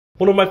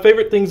One of my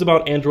favorite things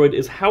about Android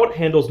is how it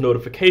handles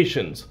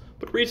notifications,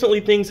 but recently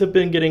things have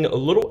been getting a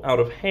little out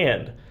of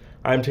hand.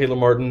 I'm Taylor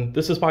Martin,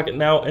 this is Pocket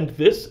Now, and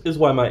this is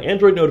why my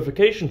Android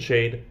notification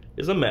shade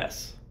is a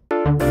mess.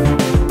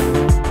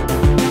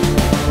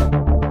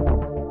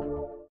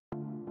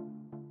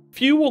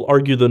 Few will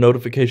argue the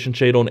notification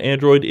shade on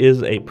Android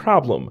is a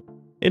problem.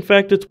 In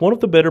fact, it's one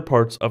of the better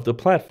parts of the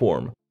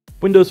platform.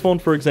 Windows Phone,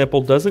 for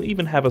example, doesn't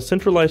even have a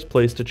centralized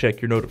place to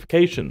check your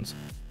notifications.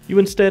 You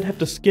instead have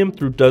to skim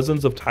through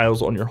dozens of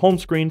tiles on your home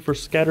screen for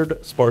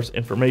scattered, sparse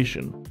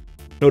information.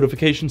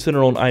 Notification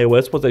Center on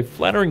iOS was a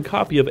flattering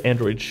copy of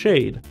Android's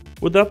shade,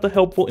 without the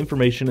helpful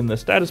information in the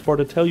status bar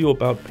to tell you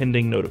about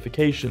pending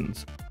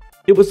notifications.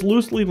 It was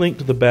loosely linked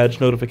to the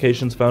badge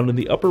notifications found in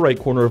the upper right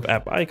corner of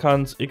app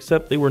icons,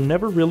 except they were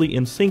never really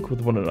in sync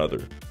with one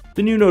another.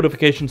 The new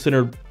Notification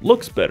Center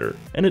looks better,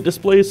 and it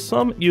displays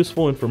some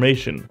useful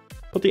information,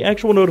 but the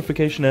actual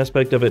notification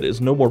aspect of it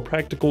is no more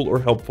practical or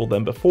helpful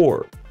than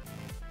before.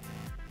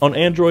 On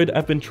Android,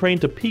 I've been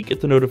trained to peek at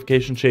the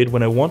notification shade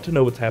when I want to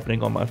know what's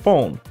happening on my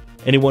phone.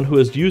 Anyone who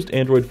has used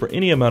Android for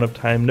any amount of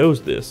time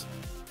knows this,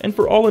 and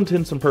for all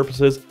intents and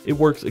purposes, it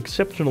works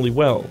exceptionally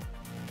well.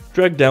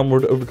 Drag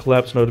downward over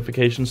collapsed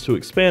notifications to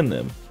expand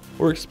them,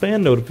 or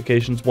expand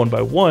notifications one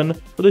by one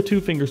with a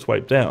two-finger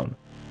swipe down.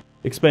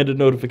 Expanded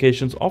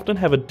notifications often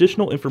have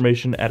additional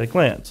information at a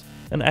glance,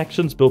 and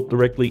actions built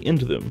directly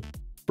into them.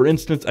 For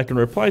instance, I can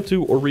reply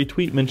to or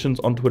retweet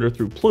mentions on Twitter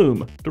through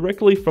Plume,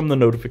 directly from the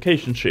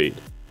notification shade.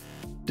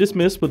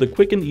 Dismiss with a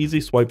quick and easy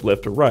swipe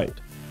left or right,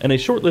 and a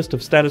short list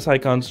of status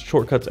icons,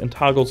 shortcuts, and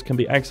toggles can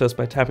be accessed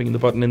by tapping the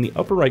button in the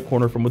upper right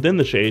corner from within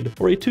the shade,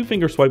 or a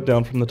two-finger swipe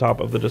down from the top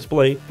of the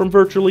display from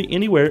virtually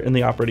anywhere in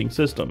the operating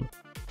system.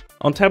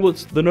 On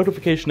tablets, the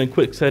notification and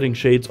quick settings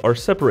shades are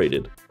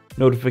separated,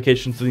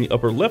 notifications in the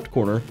upper left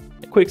corner,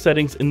 and quick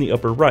settings in the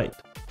upper right.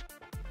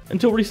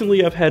 Until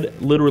recently, I've had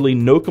literally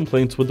no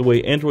complaints with the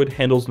way Android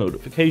handles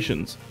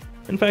notifications.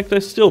 In fact, I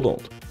still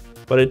don't.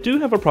 But I do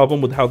have a problem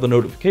with how the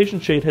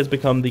notification shade has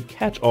become the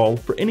catch-all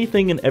for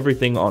anything and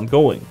everything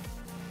ongoing.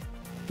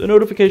 The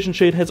notification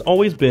shade has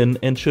always been,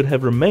 and should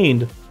have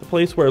remained, the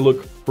place where I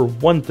look for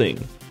one thing: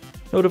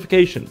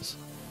 notifications.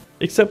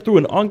 Except through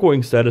an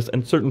ongoing status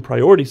and certain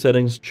priority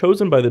settings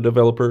chosen by the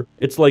developer,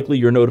 it's likely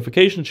your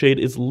notification shade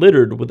is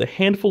littered with a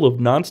handful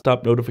of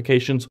non-stop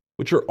notifications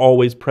which are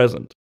always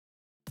present.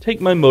 Take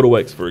my Moto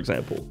X for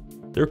example.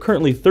 There are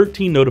currently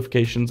 13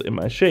 notifications in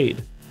my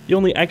shade. The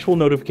only actual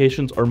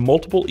notifications are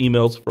multiple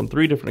emails from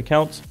 3 different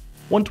accounts,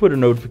 one Twitter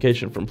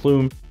notification from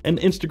Plume, an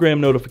Instagram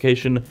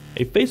notification,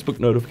 a Facebook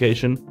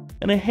notification,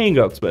 and a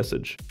Hangouts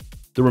message.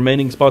 The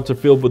remaining spots are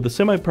filled with the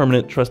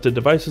semi-permanent Trusted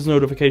Devices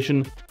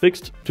notification,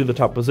 fixed to the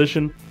top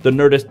position, the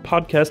Nerdist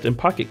podcast and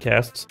Pocket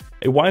Casts,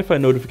 a Wi-Fi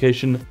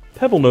notification,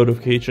 Pebble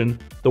notification,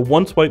 the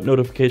one-swipe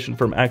notification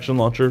from Action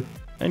Launcher,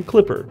 and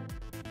Clipper.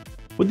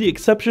 With the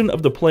exception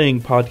of the Playing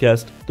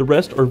podcast, the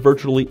rest are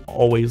virtually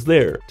always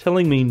there,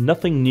 telling me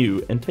nothing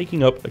new and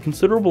taking up a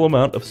considerable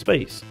amount of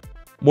space.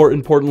 More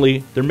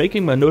importantly, they're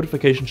making my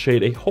notification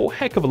shade a whole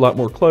heck of a lot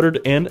more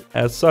cluttered and,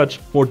 as such,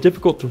 more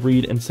difficult to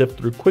read and sift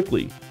through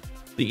quickly.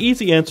 The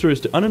easy answer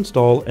is to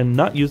uninstall and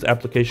not use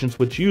applications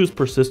which use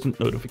persistent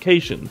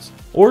notifications,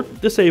 or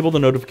disable the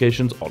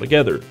notifications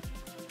altogether.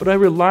 But I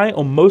rely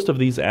on most of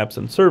these apps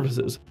and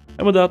services,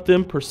 and without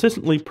them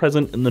persistently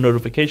present in the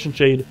notification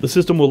shade, the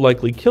system will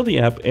likely kill the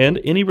app and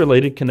any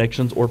related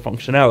connections or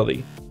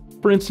functionality.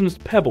 For instance,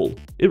 Pebble.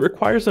 It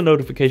requires a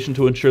notification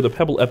to ensure the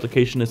Pebble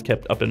application is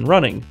kept up and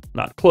running,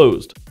 not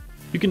closed.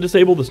 You can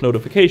disable this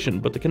notification,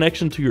 but the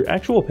connection to your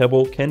actual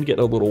Pebble can get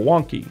a little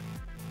wonky.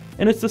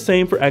 And it's the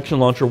same for Action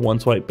Launcher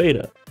One-Swipe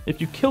Beta. If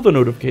you kill the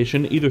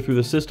notification either through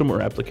the system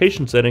or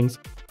application settings,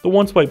 the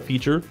one-swipe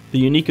feature, the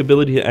unique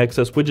ability to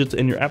access widgets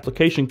in your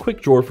application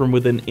quick drawer from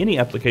within any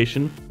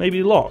application, may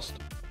be lost.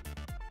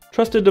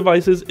 Trusted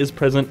Devices is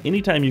present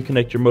anytime you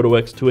connect your Moto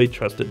X to a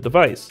trusted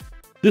device.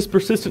 This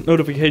persistent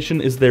notification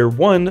is there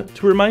 1,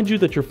 to remind you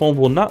that your phone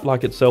will not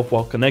lock itself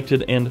while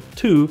connected, and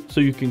 2,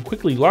 so you can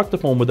quickly lock the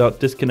phone without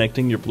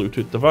disconnecting your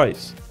Bluetooth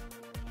device.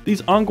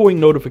 These ongoing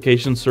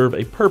notifications serve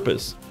a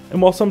purpose,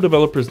 and while some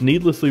developers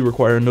needlessly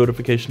require a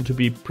notification to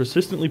be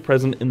persistently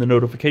present in the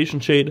notification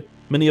shade,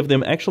 many of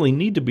them actually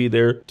need to be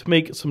there to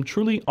make some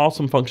truly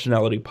awesome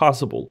functionality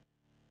possible.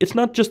 It's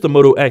not just the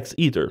Moto X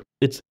either,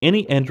 it's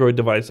any Android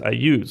device I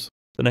use,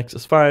 the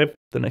Nexus 5,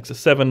 the Nexus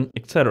 7,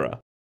 etc.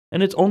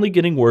 And it's only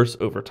getting worse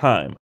over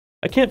time.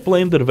 I can't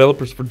blame the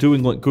developers for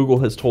doing what Google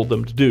has told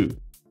them to do,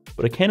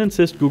 but I can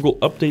insist Google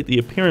update the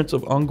appearance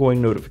of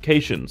ongoing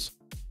notifications,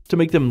 to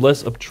make them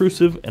less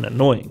obtrusive and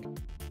annoying.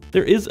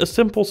 There is a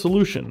simple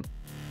solution.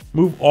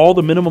 Move all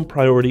the minimum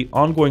priority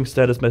ongoing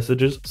status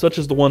messages, such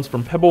as the ones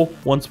from Pebble,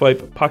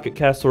 OneSwipe, Pocket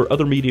Casts, or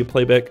other media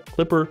playback,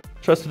 Clipper,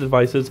 Trusted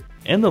Devices,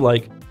 and the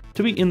like,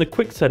 to be in the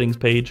Quick Settings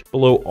page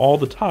below all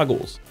the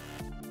toggles.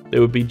 They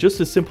would be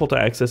just as simple to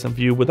access and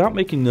view without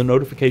making the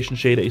notification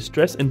shade a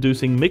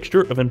stress-inducing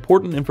mixture of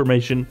important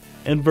information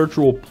and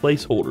virtual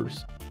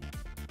placeholders.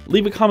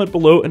 Leave a comment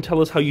below and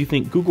tell us how you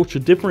think Google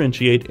should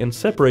differentiate and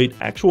separate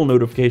actual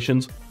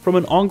notifications from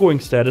an ongoing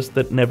status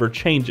that never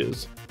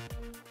changes.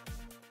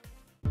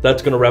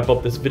 That's going to wrap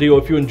up this video.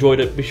 If you enjoyed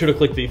it, be sure to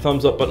click the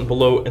thumbs up button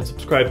below and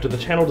subscribe to the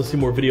channel to see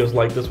more videos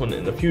like this one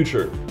in the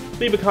future.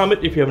 Leave a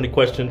comment if you have any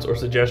questions or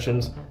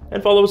suggestions,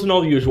 and follow us in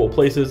all the usual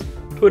places,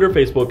 Twitter,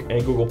 Facebook,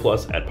 and Google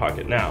Plus at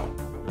Pocket Now.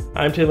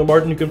 I'm Taylor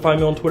Martin. You can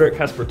find me on Twitter at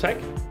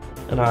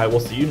CasperTech, and I will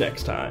see you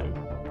next time.